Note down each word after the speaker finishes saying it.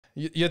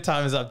Your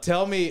time is up.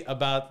 Tell me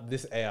about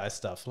this AI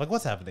stuff. Like,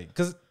 what's happening?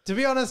 Because to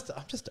be honest,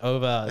 I'm just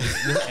over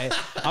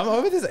I'm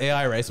over this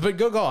AI race. But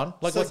go on.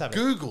 Like, So what's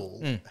happening?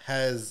 Google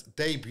has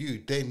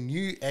debuted their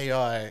new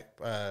AI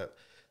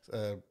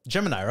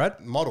Gemini, right?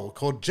 model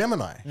called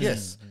Gemini.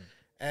 Yes.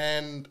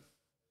 And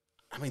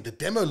I mean, the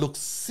demo looks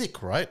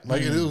sick, right?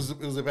 Like it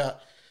was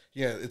about,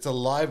 it's a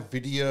live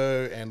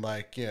video and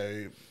like,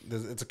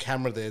 it's a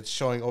camera there. It's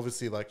showing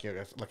obviously like,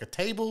 like a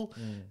table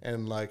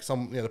and like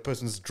the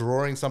person's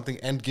drawing something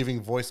and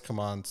giving voice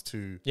commands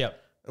to,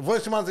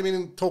 voice commands, I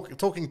mean,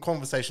 talking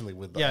conversationally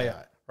with the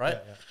AI, right?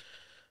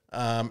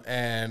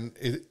 And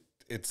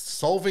it's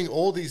solving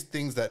all these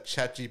things that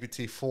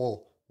ChatGPT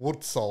 4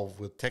 would solve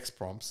with text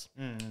prompts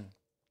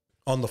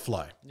on the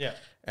fly. Yeah.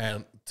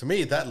 And to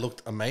me, that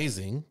looked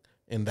amazing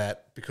in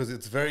that because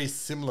it's very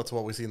similar to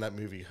what we see in that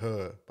movie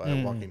Her by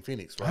Joaquin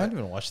Phoenix, right? I haven't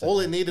even watched that. All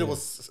it needed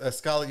was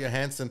Scarlett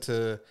Johansson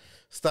to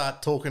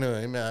start talking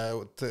to him,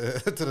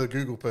 to the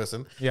Google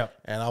person. Yeah.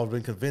 And I would have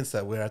been convinced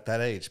that we're at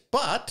that age.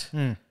 But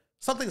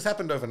something's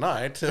happened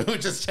overnight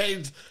which has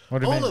changed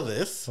all of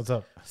this. What's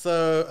up?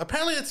 So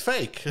apparently it's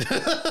fake.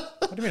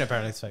 What do you mean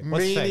apparently it's fake?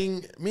 What's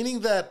fake?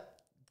 Meaning that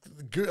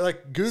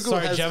Google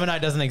Sorry, Gemini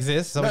doesn't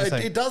exist? No,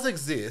 it does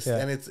exist.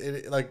 And it's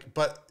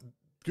but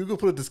Google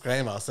put a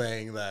disclaimer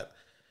saying that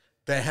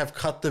they have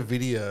cut the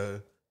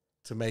video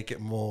to make it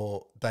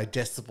more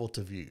digestible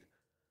to view.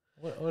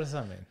 What does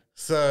that mean?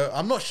 So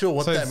I'm not sure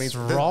what that means.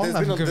 Wrong?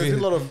 There's been a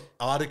lot of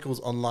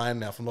articles online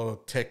now from a lot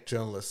of tech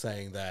journalists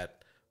saying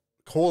that,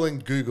 calling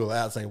Google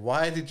out, saying,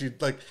 why did you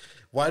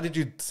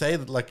say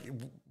that? Like,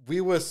 we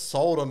were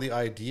sold on the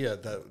idea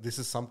that this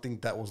is something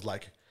that was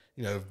like,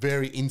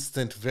 very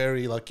instant,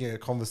 very like,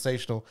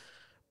 conversational.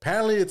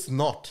 Apparently it's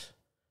not.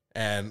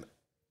 And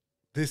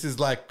this is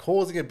like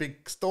causing a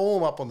big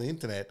storm up on the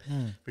internet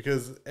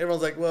because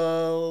everyone's like,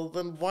 well,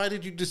 then why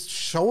did you just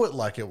show it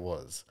like it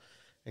was?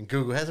 And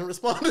Google hasn't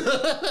responded.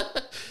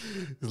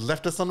 It's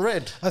left us on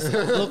red.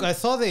 Look, I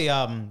saw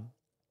the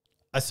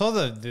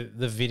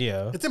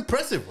video. It's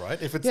impressive,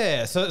 right? If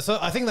it's So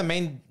I think the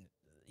main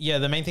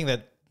thing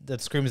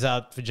that screams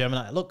out for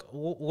Gemini. Look,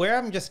 where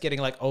I'm just getting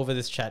like over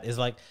this chat is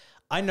like,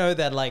 I know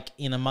that like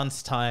in a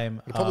month's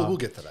time, we probably will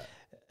get to that.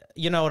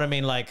 You know what I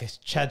mean? Like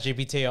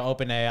ChatGPT or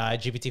OpenAI,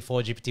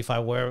 GPT-4,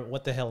 GPT-5,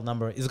 what the hell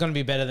number is going to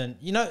be better than,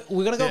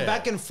 we're going to go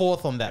back and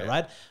forth on that,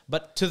 right?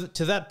 But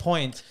to that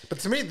point. But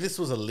to me, this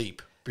was a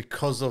leap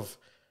because of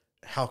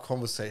how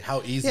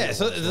easy it was,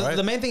 so right?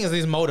 the main thing is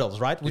these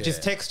modals, right? Which is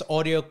text,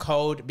 audio,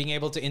 code, being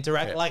able to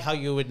interact like how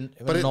you would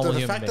But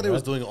normally the fact that it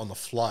was doing it on the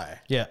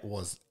fly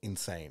was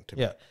insane to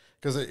me.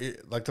 Because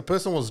like the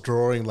person was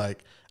drawing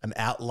like an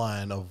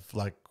outline of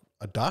like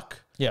a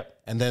duck. Yeah.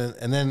 And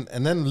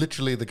then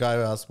literally the guy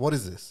asked, "What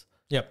is this?"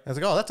 Yep. I was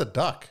like, "Oh, that's a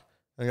duck."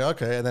 And I go,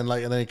 okay. And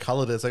then he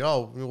colored it. It's like,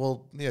 oh,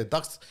 well,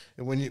 ducks.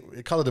 When you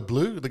colored it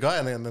blue, the guy,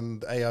 and then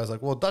the AI was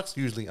like, well, ducks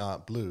usually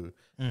aren't blue,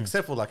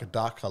 except for like a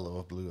dark color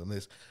of blue on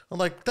this. I'm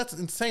like, that's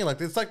insane. Like,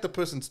 it's like the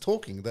person's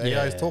talking. The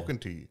AI is talking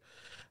to you.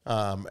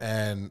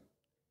 And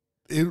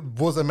it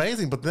was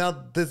amazing. But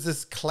now there's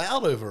this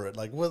cloud over it,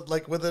 like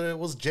whether it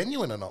was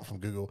genuine or not from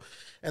Google.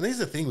 And this is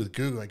the thing with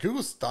Google. Like,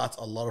 Google starts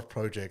a lot of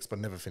projects but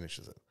never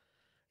finishes it.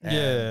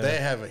 And they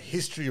have a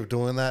history of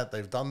doing that.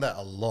 They've done that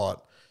a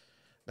lot.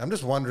 I'm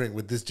just wondering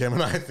with this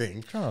Gemini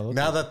thing,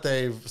 now that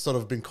they've sort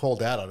of been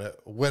called out on it,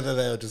 whether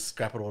they'll just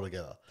scrap it all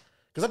together.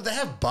 Because they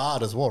have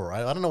Bard as well,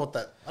 right? I don't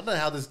know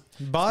how this...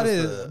 Bard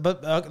is...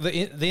 But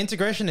the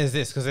integration is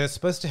this, because they're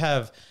supposed to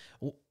have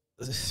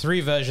 3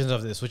 versions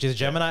of this, which is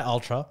Gemini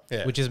Ultra,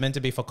 which is meant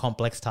to be for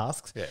complex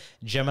tasks.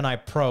 Gemini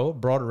Pro,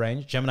 broad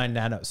range. Gemini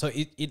Nano. So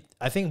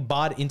I think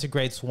Bard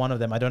integrates one of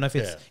them. I don't know if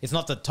it's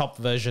not the top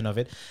version of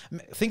it.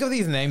 Think of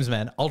these names,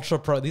 man. Ultra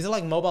Pro. These are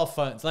like mobile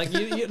phones. Like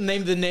you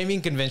name the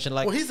naming convention.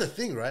 Like, well, here's the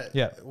thing, right?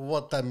 Yeah.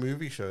 What that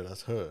movie showed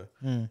us, Her,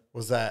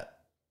 was that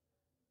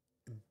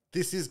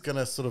this is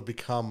gonna sort of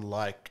become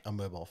like a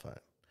mobile phone.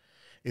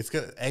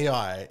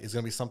 AI is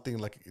gonna be something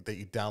like that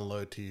you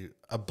download to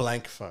a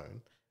blank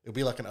phone. It'll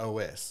be like an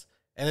OS,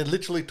 and it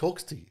literally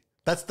talks to you.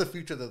 That's the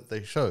future that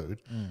they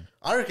showed.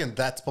 I reckon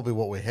that's probably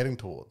what we're heading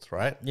towards,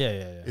 right? Yeah.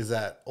 Is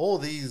that all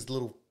these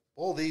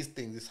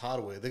things, this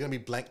hardware, they're going to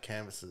be blank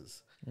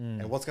canvases.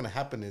 And what's going to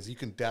happen is you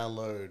can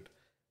download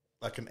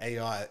like an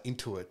AI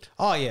into it.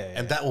 Oh, yeah.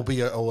 And that will be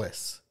your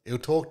OS. It'll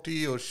talk to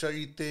you, it'll show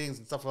you things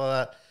and stuff like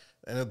that.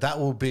 And that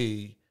will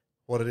be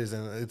what it is.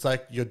 And it's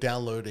like you're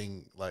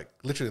downloading, like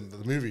literally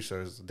the movie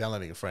shows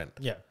downloading a friend.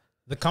 Yeah.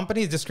 The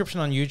company's description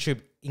on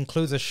YouTube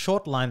includes a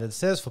short line that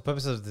says, for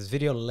purposes of this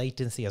video,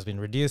 latency has been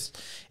reduced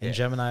and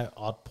Gemini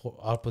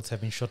outputs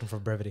have been shortened for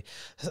brevity.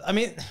 I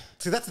mean...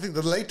 See, that's the thing.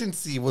 The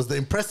latency was the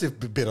impressive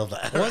bit of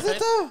that. Was it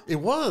though? It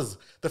was.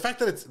 The fact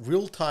that it's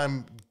real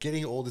time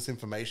getting all this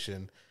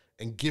information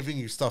and giving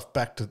you stuff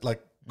back to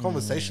like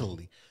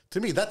conversationally.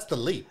 To me, that's the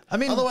leap. I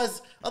mean...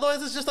 Otherwise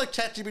it's just like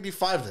ChatGPT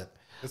 5 then.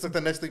 It's like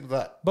the next leap of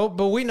that. But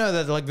we know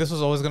that like this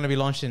was always going to be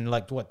launched in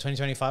like what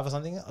 2025 or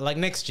something, like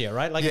next year,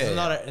 right? Like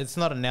it's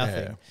not a now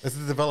thing. It's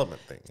a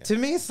development thing. To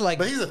me, it's like.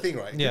 But here's the thing,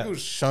 right? Google's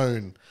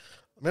shown.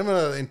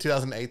 Remember in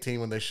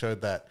 2018 when they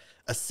showed that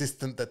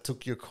assistant that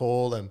took your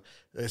call and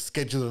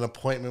scheduled an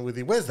appointment with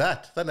you. Where's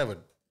that? That never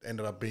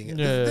ended up being it.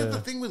 Yeah. This is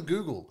the thing with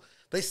Google.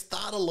 They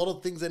start a lot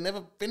of things, they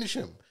never finish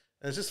them.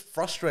 And it's just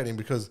frustrating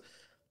because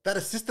that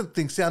assistant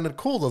thing sounded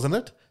cool, doesn't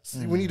it? So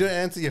when you don't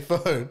answer your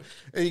phone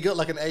and you got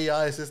like an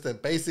AI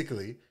assistant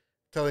basically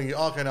telling you,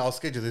 okay, now I'll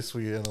schedule this for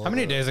you. And all How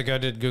many that. days ago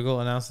did Google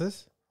announce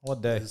this?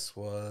 What day? This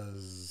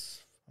was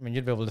I mean,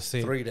 you'd be able to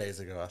see 3 days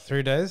ago, I think.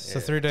 3 days. So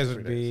Yeah, 3 days 3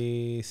 would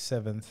be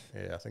 7th.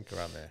 Yeah, I think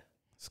around there.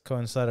 It's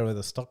coincided with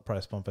the stock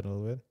price pumping a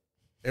little bit.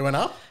 It went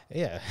up?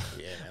 Yeah,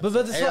 Yeah. but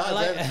that's AI, what,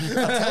 like, man.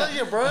 I'm telling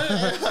you,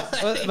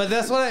 bro. but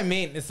that's what I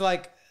mean. It's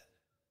like,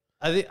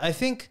 I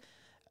think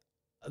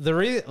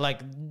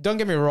don't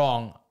get me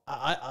wrong.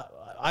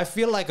 I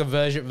feel like a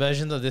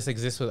version of this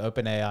exists with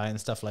OpenAI and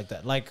stuff like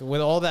that. Like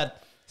with all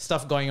that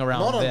stuff going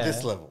around. Not on there,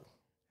 this level.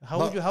 How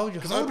would we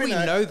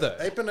OpenAI know though?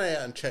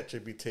 OpenAI and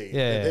ChatGPT,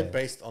 Yeah, they're yeah.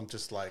 based on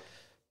just like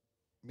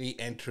me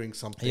entering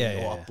something Yeah,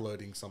 or yeah.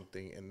 uploading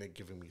something and they're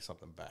giving me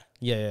something back.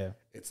 Yeah.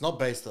 It's not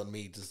based on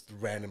me just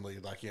randomly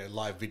like,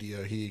 live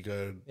video, here you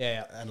go,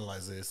 Yeah.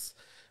 analyze this.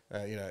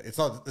 It's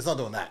not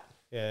doing that.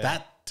 Yeah.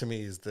 That to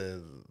me is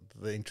the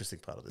interesting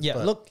part of this. Yeah,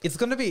 But look, it's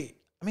going to be.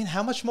 I mean,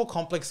 how much more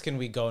complex can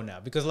we go now?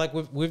 Because like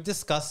we've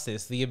discussed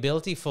this, the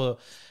ability for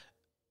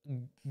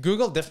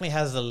Google definitely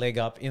has a leg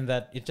up in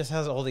that it just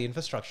has all the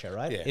infrastructure,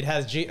 right? Yeah. It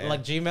has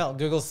like Gmail,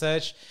 Google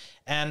Search,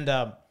 and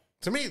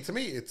to me,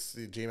 it's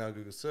the Gmail,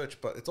 Google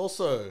Search, but it's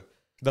also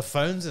the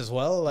phones as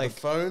well. Like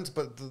the phones.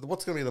 But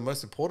what's going to be the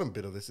most important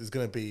bit of this is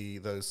going to be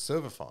those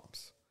server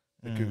farms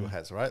that Google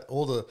has, right?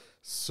 All the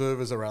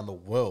servers around the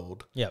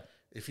world. yeah,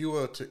 If you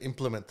were to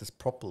implement this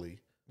properly,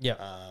 yeah,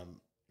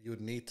 you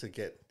would need to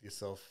get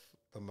yourself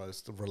the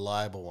most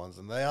reliable ones,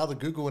 and they are the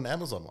Google and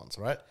Amazon ones,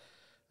 right?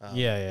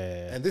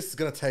 yeah. And this is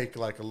going to take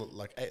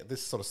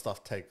this sort of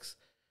stuff takes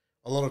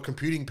a lot of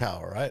computing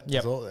power, right?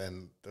 Yep.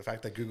 And the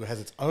fact that Google has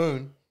its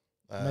own,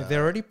 Like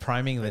they're already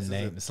priming the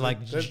names.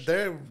 Like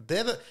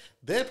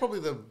they're probably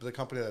the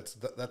company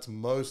that's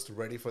most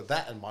ready for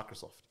that, and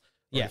Microsoft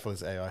ready for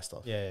this AI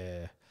stuff.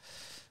 yeah.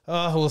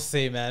 Oh, we'll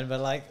see, man. But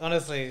like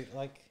honestly,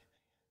 like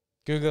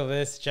Google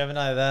this,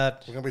 Gemini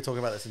that. We're going to be talking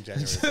about this in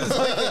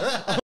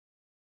January.